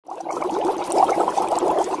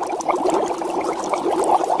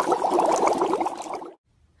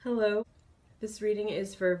Hello. This reading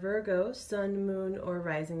is for Virgo, Sun, Moon, or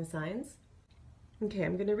Rising signs. Okay,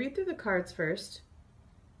 I'm going to read through the cards first.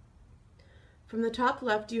 From the top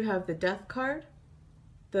left, you have the Death card,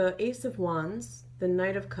 the Ace of Wands, the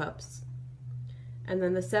Knight of Cups, and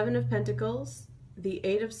then the Seven of Pentacles, the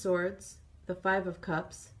Eight of Swords, the Five of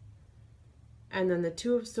Cups, and then the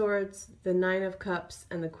Two of Swords, the Nine of Cups,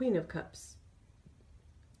 and the Queen of Cups.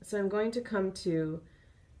 So I'm going to come to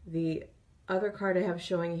the other card I have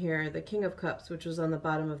showing here, the King of Cups, which was on the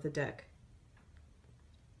bottom of the deck.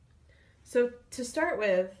 So to start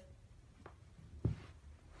with,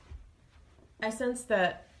 I sense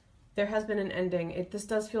that there has been an ending. This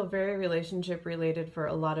does feel very relationship related for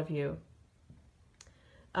a lot of you.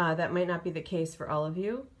 That might not be the case for all of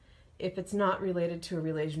you. If it's not related to a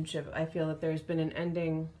relationship, I feel that there's been an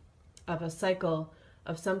ending of a cycle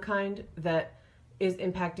of some kind that is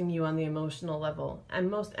impacting you on the emotional level.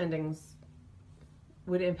 And most endings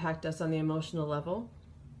would impact us on the emotional level.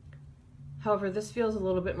 However, this feels a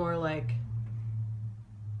little bit more like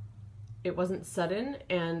it wasn't sudden,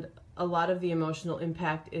 and a lot of the emotional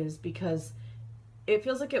impact is because it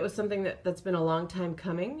feels like it was something that's been a long time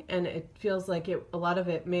coming, and it feels like a lot of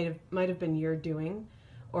it might have been your doing,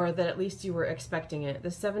 or that at least you were expecting it.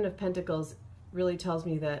 The Seven of Pentacles really tells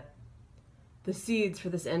me that the seeds for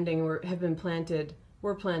this ending were planted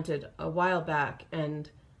a while back, and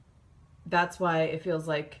that's why it feels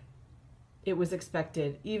like it was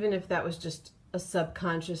expected, even if that was just a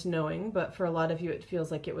subconscious knowing. But for a lot of you, it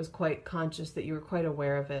feels like it was quite conscious, that you were quite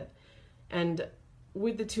aware of it. And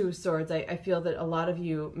with the Two of Swords, I feel that a lot of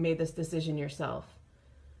you made this decision yourself.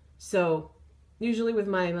 So usually with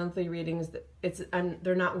my monthly readings,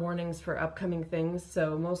 they're not warnings for upcoming things,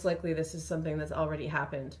 so most likely this is something that's already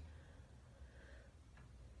happened.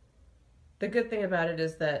 The good thing about it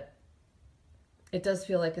is that it does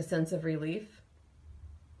feel like a sense of relief.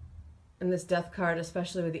 And this Death card,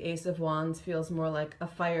 especially with the Ace of Wands, feels more like a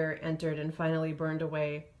fire entered and finally burned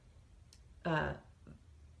away. The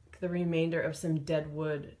remainder of some dead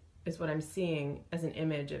wood is what I'm seeing as an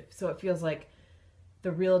image. So it feels like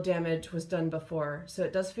the real damage was done before. So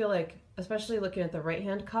it does feel like, especially looking at the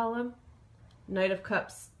right-hand column, Knight of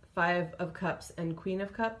Cups, Five of Cups, and Queen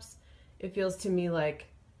of Cups, it feels to me like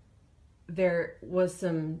there was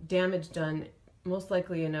some damage done, most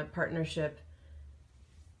likely in a partnership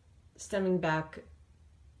stemming back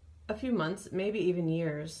a few months, maybe even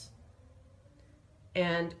years.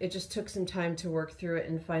 And it just took some time to work through it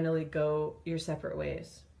and finally go your separate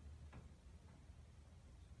ways.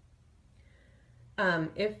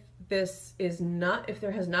 If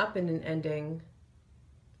there has not been an ending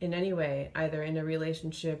in any way, either in a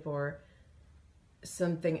relationship or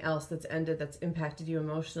something else that's ended that's impacted you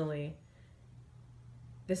emotionally,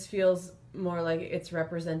 this feels more like it's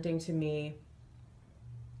representing to me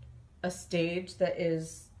a stage that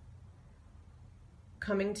is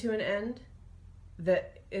coming to an end,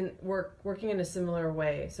 that working in a similar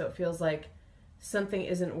way. So it feels like something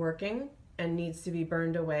isn't working and needs to be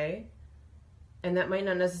burned away. And that might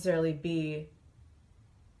not necessarily be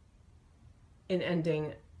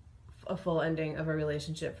a full ending of a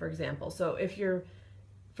relationship, for example. So if you're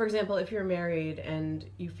married and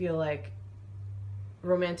you feel like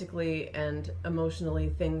romantically and emotionally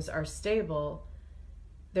things are stable,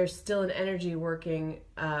 there's still an energy working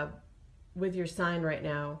with your sign right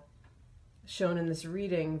now, shown in this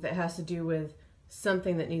reading, that has to do with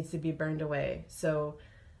something that needs to be burned away. So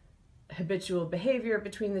habitual behavior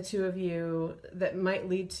between the two of you that might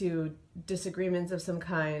lead to disagreements of some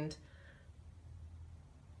kind,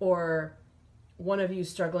 or one of you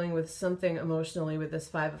struggling with something emotionally with this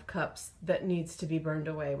Five of Cups that needs to be burned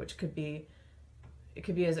away, which could be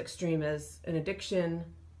as extreme as an addiction,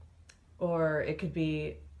 or it could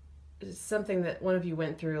be something that one of you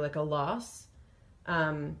went through, like a loss.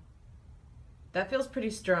 That feels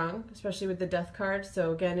pretty strong, especially with the Death card.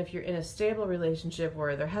 So again, if you're in a stable relationship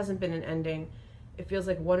where there hasn't been an ending, it feels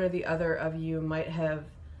like one or the other of you might have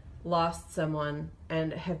lost someone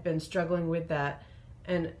and have been struggling with that.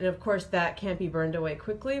 And of course that can't be burned away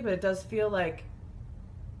quickly, but it does feel like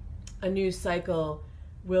a new cycle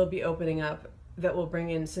will be opening up that will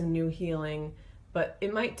bring in some new healing. But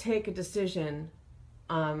it might take a decision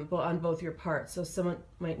on both your parts. So someone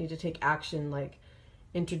might need to take action, like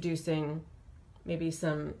introducing maybe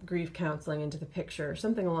some grief counseling into the picture, or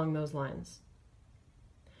something along those lines.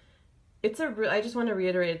 I just want to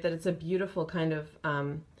reiterate that it's a beautiful kind of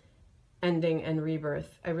ending and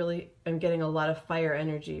rebirth. I really am getting a lot of fire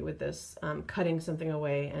energy with this, cutting something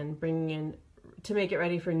away and bringing in to make it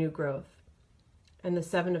ready for new growth. And the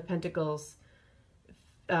Seven of Pentacles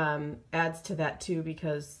adds to that too,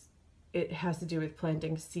 because it has to do with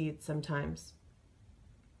planting seeds sometimes.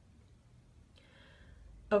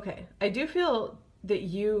 Okay, I do feel that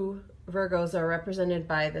you, Virgos, are represented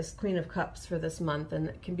by this Queen of Cups for this month, and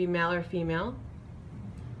it can be male or female.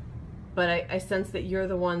 But I sense that you're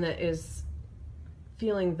the one that is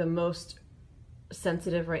feeling the most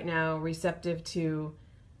sensitive right now, receptive to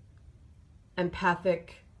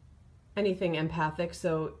empathic, anything empathic.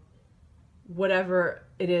 So whatever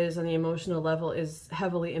it is on the emotional level is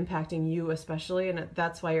heavily impacting you especially, and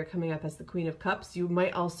that's why you're coming up as the Queen of Cups. You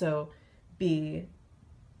might also be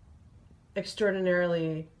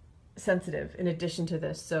extraordinarily sensitive in addition to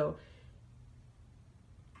this. So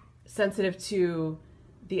sensitive to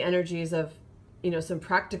the energies of, you know, some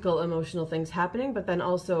practical emotional things happening, but then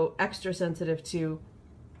also extra sensitive to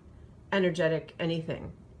energetic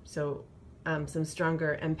anything. So some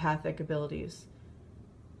stronger empathic abilities.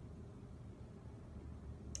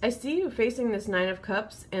 I see you facing this Nine of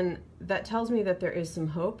Cups, and that tells me that there is some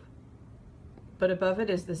hope. But above it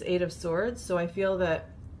is this Eight of Swords, so I feel that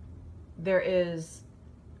there is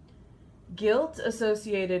guilt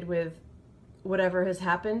associated with whatever has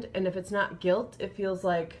happened, and if it's not guilt, it feels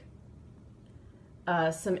like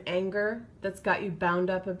some anger that's got you bound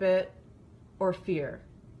up a bit, or fear.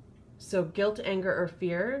 So guilt, anger, or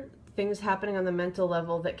fear, things happening on the mental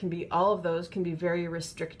level that can be, all of those can be very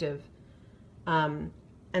restrictive.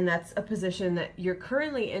 And that's a position that you're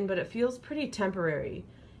currently in, but it feels pretty temporary.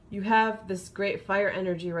 You have this great fire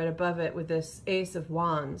energy right above it with this Ace of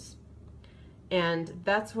Wands. And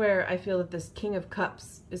that's where I feel that this King of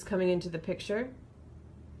Cups is coming into the picture.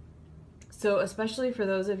 So especially for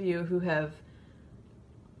those of you who have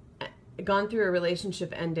gone through a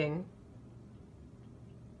relationship ending,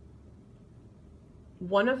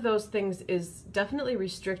 one of those things is definitely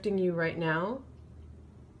restricting you right now,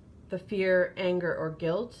 the fear, anger, or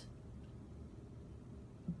guilt,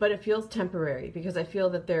 but it feels temporary because I feel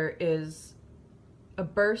that there is a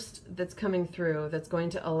burst that's coming through that's going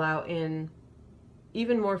to allow in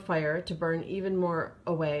even more fire to burn even more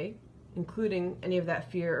away, including any of that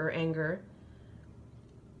fear or anger,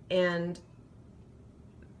 and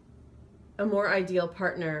a more ideal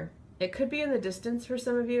partner. It could be in the distance for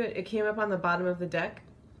some of you. It came up on the bottom of the deck,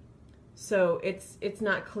 so it's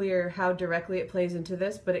not clear how directly it plays into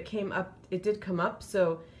this, but it came up, it did come up,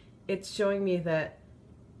 so it's showing me that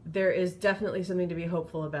there is definitely something to be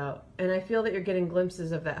hopeful about. And I feel that you're getting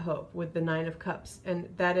glimpses of that hope with the Nine of Cups, and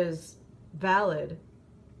that is valid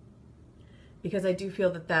because I do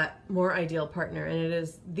feel that that more ideal partner, and it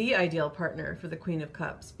is the ideal partner for the Queen of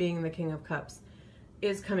Cups, being the King of Cups,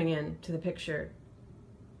 is coming in to the picture.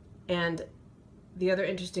 And the other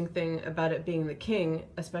interesting thing about it being the king,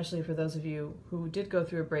 especially for those of you who did go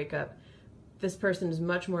through a breakup, this person is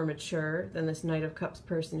much more mature than this Knight of Cups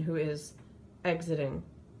person who is exiting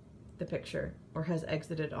the picture or has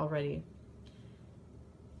exited already.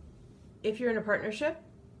 If you're in a partnership,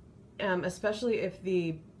 especially if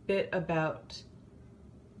the bit about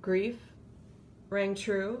grief rang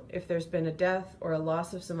true, if there's been a death or a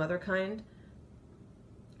loss of some other kind,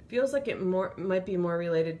 feels like it might be more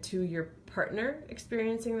related to your partner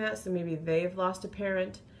experiencing that. So maybe they've lost a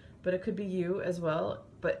parent, but it could be you as well.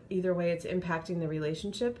 But either way, it's impacting the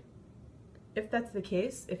relationship. If that's the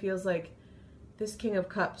case, it feels like this King of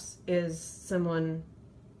Cups is someone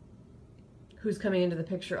who's coming into the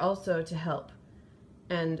picture also to help.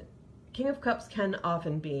 And King of Cups can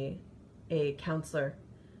often be a counselor,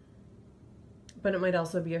 but it might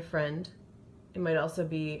also be a friend. It might also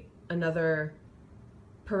be another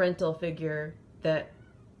parental figure that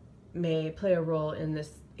may play a role in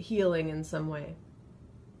this healing in some way.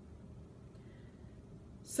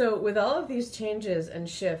 So with all of these changes and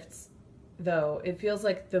shifts, though, it feels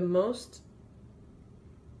like the most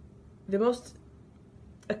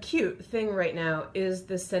acute thing right now is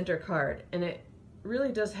this center card, and it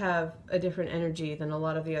really does have a different energy than a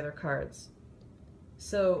lot of the other cards.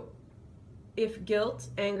 So if guilt,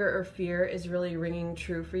 anger, or fear is really ringing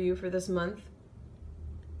true for you for this month,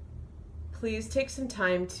 please take some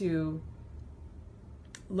time to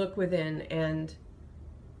look within and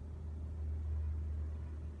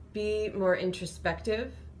be more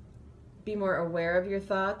introspective, be more aware of your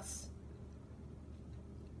thoughts,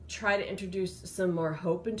 try to introduce some more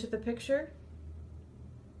hope into the picture,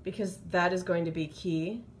 because that is going to be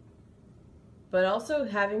key. But also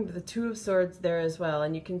having the Two of Swords there as well,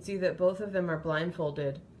 and you can see that both of them are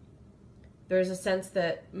blindfolded. There's a sense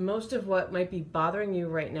that most of what might be bothering you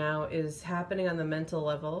right now is happening on the mental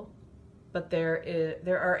level, but there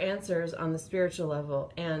are answers on the spiritual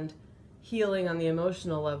level and healing on the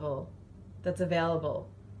emotional level that's available.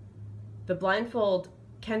 The blindfold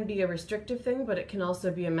can be a restrictive thing, but it can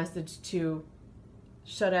also be a message to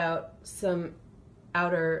shut out some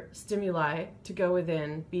outer stimuli, to go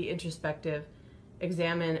within, be introspective,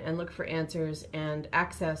 examine and look for answers, and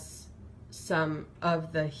access some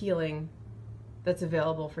of the healing that's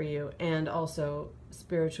available for you, and also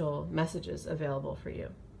spiritual messages available for you.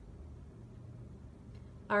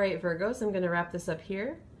 All right, Virgos, I'm going to wrap this up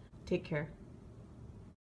here. Take care.